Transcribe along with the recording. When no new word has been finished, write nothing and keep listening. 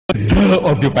the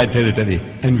occupied territory,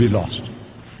 and we lost.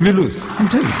 We lose. I'm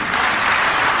telling you.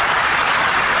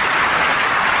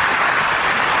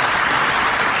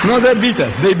 No, they beat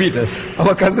us. They beat us.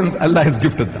 Our cousins, Allah has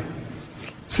gifted them.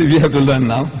 See, we have to learn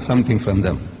now something from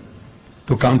them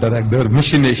to counteract their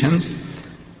machinations. It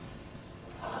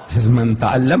says, "Man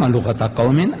ta'allama lughata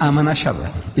qawmin amana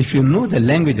sharrahum." If you know the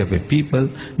language of a people,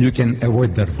 you can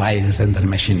avoid their vials and their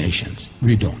machinations.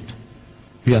 We don't.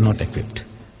 We are not equipped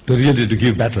to really to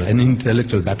give battle, an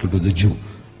intellectual battle to the Jew.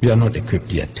 We are not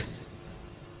equipped yet.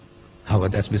 However,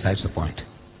 that's besides the point.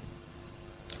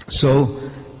 So,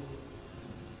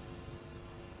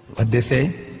 what they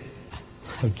say,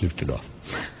 I've lifted off.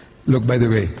 Look, by the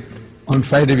way, on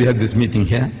Friday we had this meeting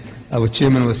here. Our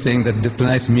chairman was saying that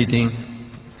tonight's meeting,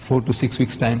 4 to 6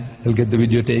 weeks' time, he'll get the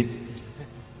videotape.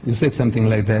 You said something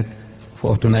like that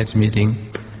for tonight's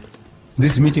meeting.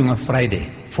 This meeting on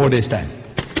Friday, 4 days' time,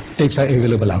 tapes are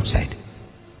available outside.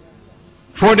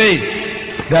 4 days,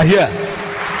 they're here.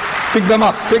 Pick them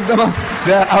up,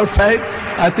 they're outside.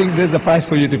 I think there's a price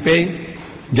for you to pay.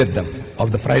 Get them,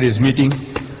 of the Friday's meeting.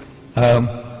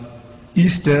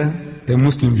 Easter, a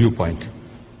Muslim viewpoint.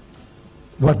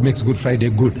 What makes Good Friday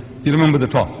good? You remember the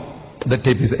talk? The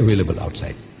tape is available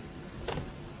outside.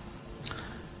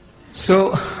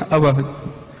 So,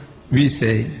 we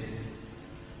say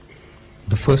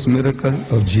the first miracle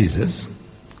of Jesus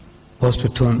was to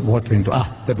turn water into,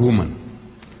 that woman.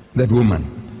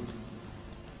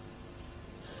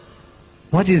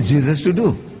 What is Jesus to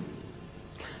do?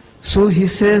 So he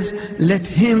says, let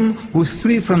him who is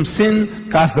free from sin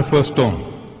cast the first stone.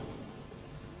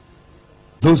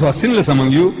 Those who are sinless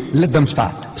among you, let them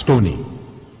start stoning.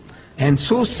 And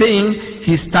so saying,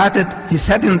 he sat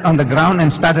on the ground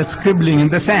and started scribbling in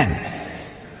the sand.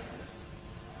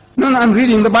 No, I'm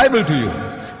reading the Bible to you.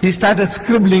 He started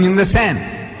scribbling in the sand.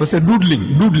 It was a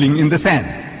doodling in the sand.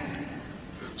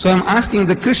 So I'm asking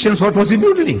the Christians, what was he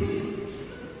doodling?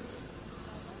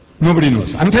 Nobody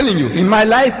knows. I'm telling you, in my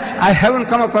life, I haven't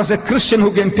come across a Christian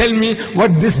who can tell me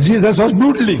what this Jesus was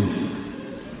doodling.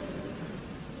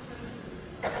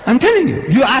 I'm telling you,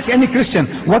 you ask any Christian,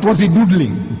 what was he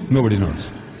doodling? Nobody knows.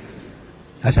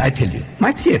 As I tell you,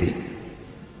 my theory,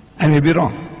 I may be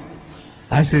wrong.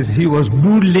 I says he was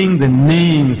doodling the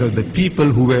names of the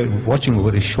people who were watching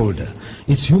over his shoulder.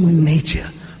 It's human nature.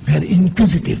 We are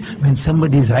inquisitive. When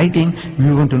somebody is writing,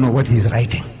 we want to know what he's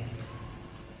writing.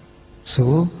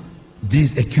 So,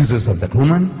 these accusers of that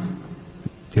woman,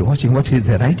 they're watching what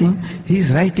they're writing.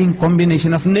 He's writing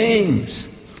combination of names.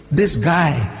 This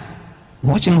guy,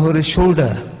 watching over his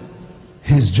shoulder,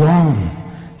 his John.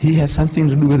 He has something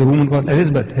to do with a woman called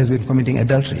Elizabeth, has been committing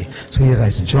adultery. So he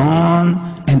writes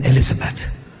John and Elizabeth.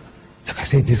 The guy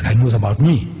says, this guy knows about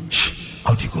me. Shh,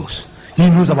 out he goes. He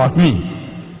knows about me.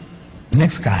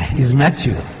 Next guy is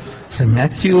Matthew. So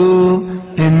Matthew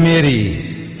and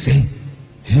Mary. See,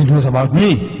 he knows about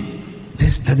me.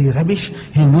 This bloody rubbish,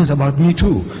 he knows about me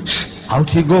too. Shh, out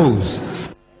he goes.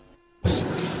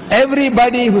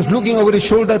 Everybody who's looking over his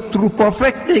shoulder through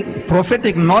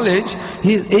prophetic knowledge,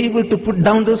 he is able to put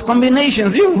down those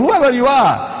combinations. You, whoever you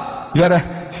are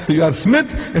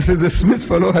Smith. It says the Smith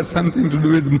fellow has something to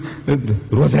do with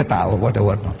Rosetta or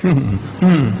whatever.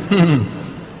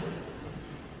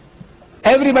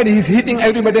 Everybody is hitting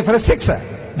everybody for a sixer.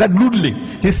 That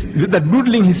doodling, with that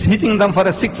doodling, he's hitting them for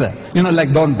a sixer. You know,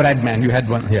 like Don Bradman, you had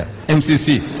one here,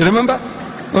 MCC. You remember?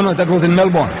 Oh no, that was in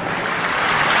Melbourne.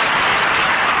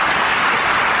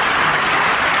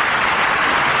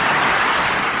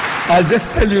 I'll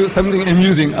just tell you something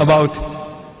amusing about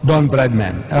Don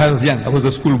Bradman. I was young, I was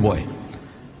a schoolboy.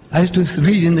 I used to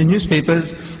read in the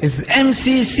newspapers, it's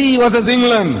MCC versus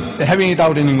England. They're having it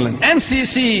out in England.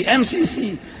 MCC.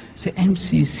 Say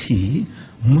MCC,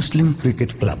 Muslim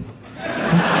Cricket Club.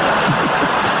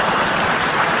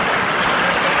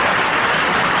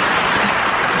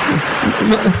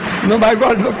 No, by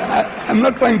God, look, I'm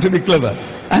not trying to be clever.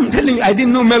 I'm telling you, I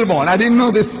didn't know Melbourne. I didn't know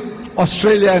this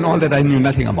Australia and all that. I knew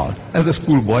nothing about. As a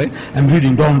schoolboy, I'm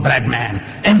reading Don Bradman,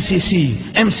 MCC.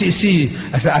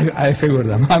 I said, I favor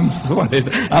them. I'm sorry.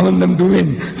 I want them to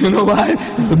win. You know why?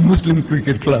 It's a Muslim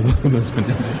cricket club.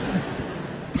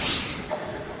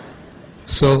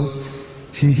 So,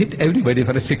 he hit everybody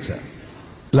for a sixer,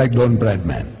 like Don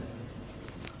Bradman.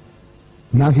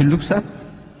 Now he looks up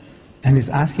and is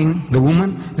asking the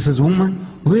woman, he says, woman,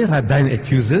 where are thine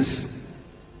accusers?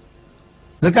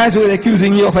 The guys who are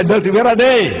accusing you of adultery, where are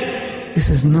they? He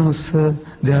says, no, sir,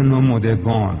 they are no more, they're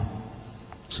gone.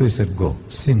 So he said, go,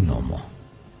 sin no more.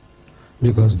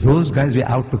 Because those guys were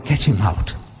out to catch him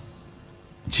out.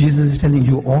 Jesus is telling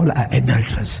you all are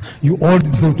adulterers. You all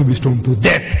deserve to be stoned to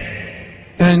death.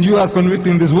 And you are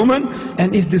convicting this woman,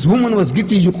 and if this woman was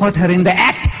guilty, you caught her in the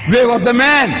act. Where was the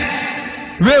man?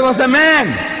 Where was the man?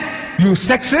 You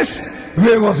sexist,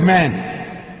 where was man?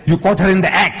 You caught her in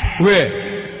the act.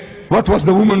 Where? What was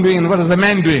the woman doing and what was the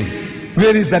man doing?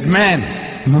 Where is that man?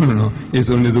 No, it's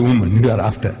only the woman you are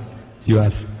after. You are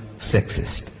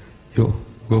sexist. You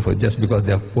go for just because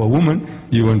they are poor woman,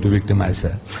 you want to victimize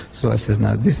her. So I says,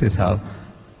 now this is how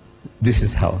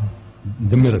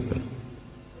the miracle.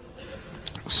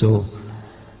 So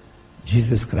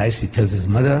Jesus Christ, he tells his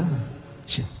mother,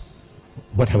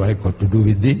 what have I got to do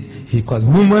with thee? He calls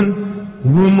woman,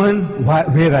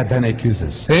 where are thine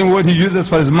accusers? Same word he uses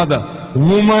for his mother,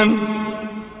 woman.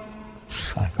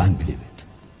 I can't believe it.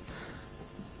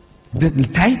 The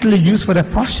title you use for a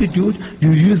prostitute,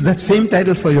 you use that same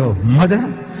title for your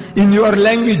mother. In your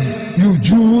language, you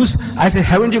Jews, I say,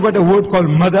 haven't you got a word called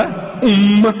mother?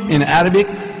 In Arabic.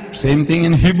 Same thing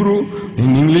in Hebrew.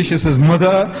 In English it says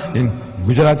mother. In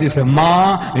Gujarati it says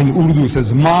ma. In Urdu it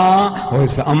says ma. Or it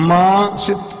says amma.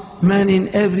 Man, in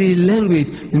every language.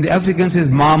 In the African it says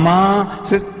mama.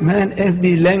 Man,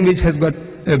 every language has got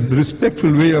a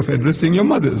respectful way of addressing your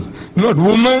mothers. Not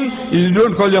woman. You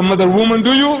don't call your mother woman,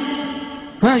 do you?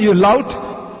 Huh? You lout?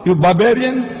 You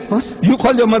barbarian? What? You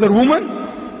call your mother woman?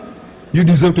 You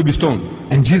deserve to be stoned.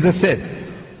 And Jesus said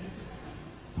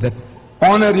that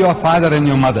honor your father and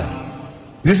your mother.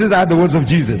 These are the words of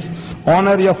Jesus.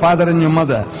 Honor your father and your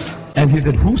mother. And he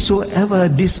said, whosoever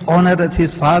dishonoreth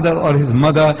his father or his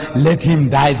mother, let him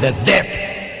die the death.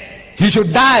 He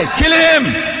should die. Kill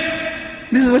him.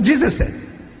 This is what Jesus said.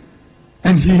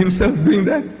 And he himself doing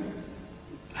that?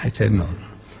 I said, no.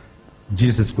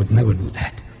 Jesus would never do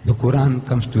that. The Quran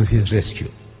comes to his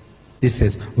rescue. It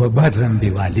says, وَبَرًّا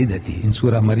بِوَالِدَتِي. In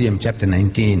Surah Maryam chapter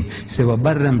 19, it says,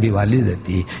 وَبَرًّا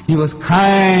بِوَالِدَتِي. He was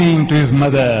kind to his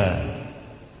mother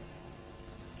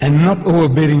and not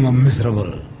overbearing or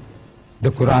miserable.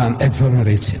 The Quran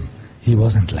exonerates him. He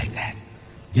wasn't like that.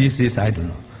 This is, I don't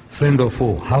know, friend or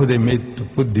foe. How they made to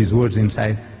put these words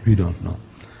inside, we don't know.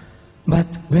 But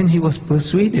when he was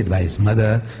persuaded by his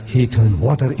mother, he turned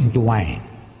water into wine.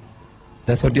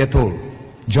 That's what we are told.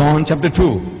 John chapter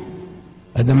 2.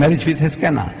 At the marriage feast of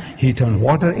Cana, he turned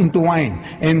water into wine.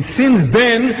 And since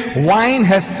then, wine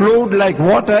has flowed like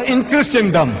water in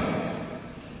Christendom.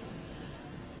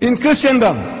 In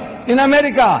Christendom, in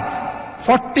America,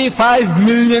 45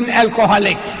 million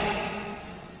alcoholics.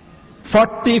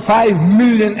 45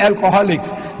 million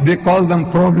alcoholics. They call them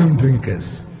problem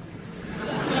drinkers.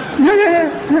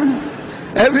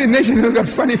 Every nation has got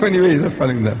funny ways of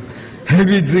calling them.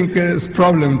 Heavy drinkers,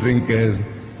 problem drinkers.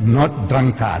 Not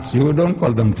drunkards. You don't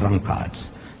call them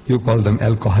drunkards. You call them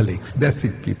alcoholics. They're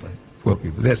sick people, poor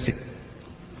people. They're sick.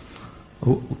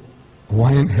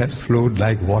 Wine has flowed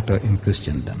like water in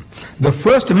Christendom. The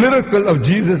first miracle of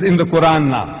Jesus in the Quran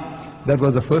now. That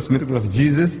was the first miracle of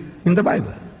Jesus in the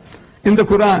Bible. In the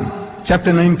Quran,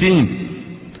 chapter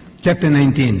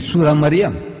 19, Surah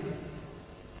Maryam.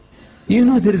 You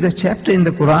know there is a chapter in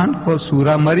the Quran called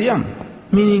Surah Maryam,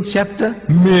 meaning chapter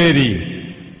Mary.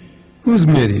 Who's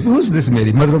Mary? Who's this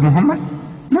Mary? Mother of Muhammad?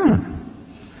 No.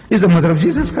 It's the mother of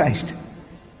Jesus Christ.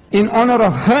 In honor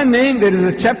of her name, there is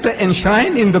a chapter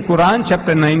enshrined in the Quran,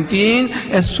 chapter 19,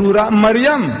 as Surah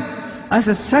Maryam. I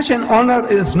said, such an honor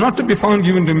is not to be found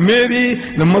given to Mary,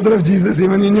 the mother of Jesus,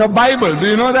 even in your Bible. Do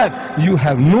you know that? You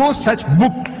have no such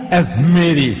book as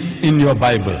Mary in your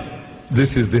Bible.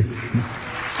 This is the...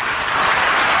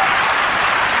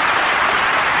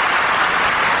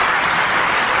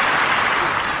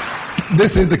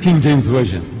 This is the King James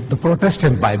Version, the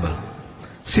Protestant Bible,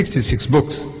 66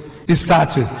 books. It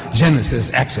starts with Genesis,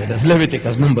 Exodus,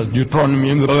 Leviticus, Numbers, Deuteronomy,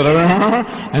 and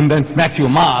then Matthew,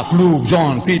 Mark, Luke,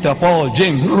 John, Peter, Paul,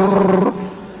 James.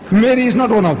 Mary is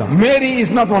not one of them. Mary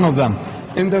is not one of them.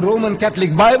 In the Roman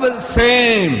Catholic Bible,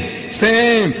 same.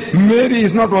 Mary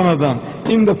is not one of them.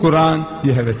 In the Quran,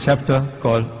 you have a chapter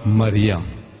called Maryam.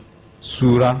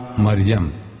 Surah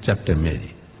Maryam, chapter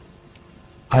Mary.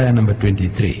 Ayah number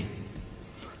 23.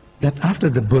 That after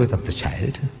the birth of the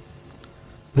child,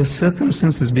 the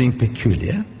circumstances being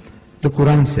peculiar, the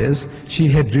Quran says she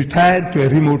had retired to a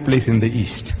remote place in the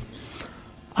east.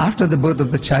 After the birth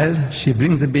of the child, she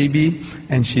brings the baby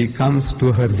and she comes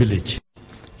to her village,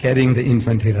 carrying the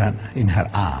infant in her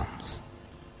arms.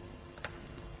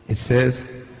 It says,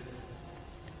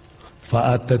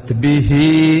 فَأَتَتْ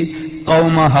بِهِ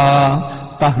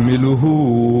قَوْمَهَا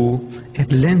تَحْمِلُهُ.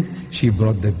 At length, she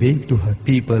brought the babe to her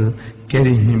people,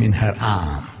 carrying him in her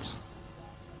arms.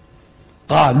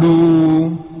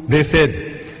 قَالُوا. They said,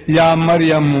 يَا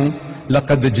مَرْيَمُ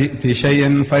لَقَدْ جِئْتِ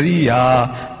شَيْئًا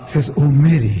فَرِيًّا. Says, oh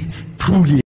Mary, truly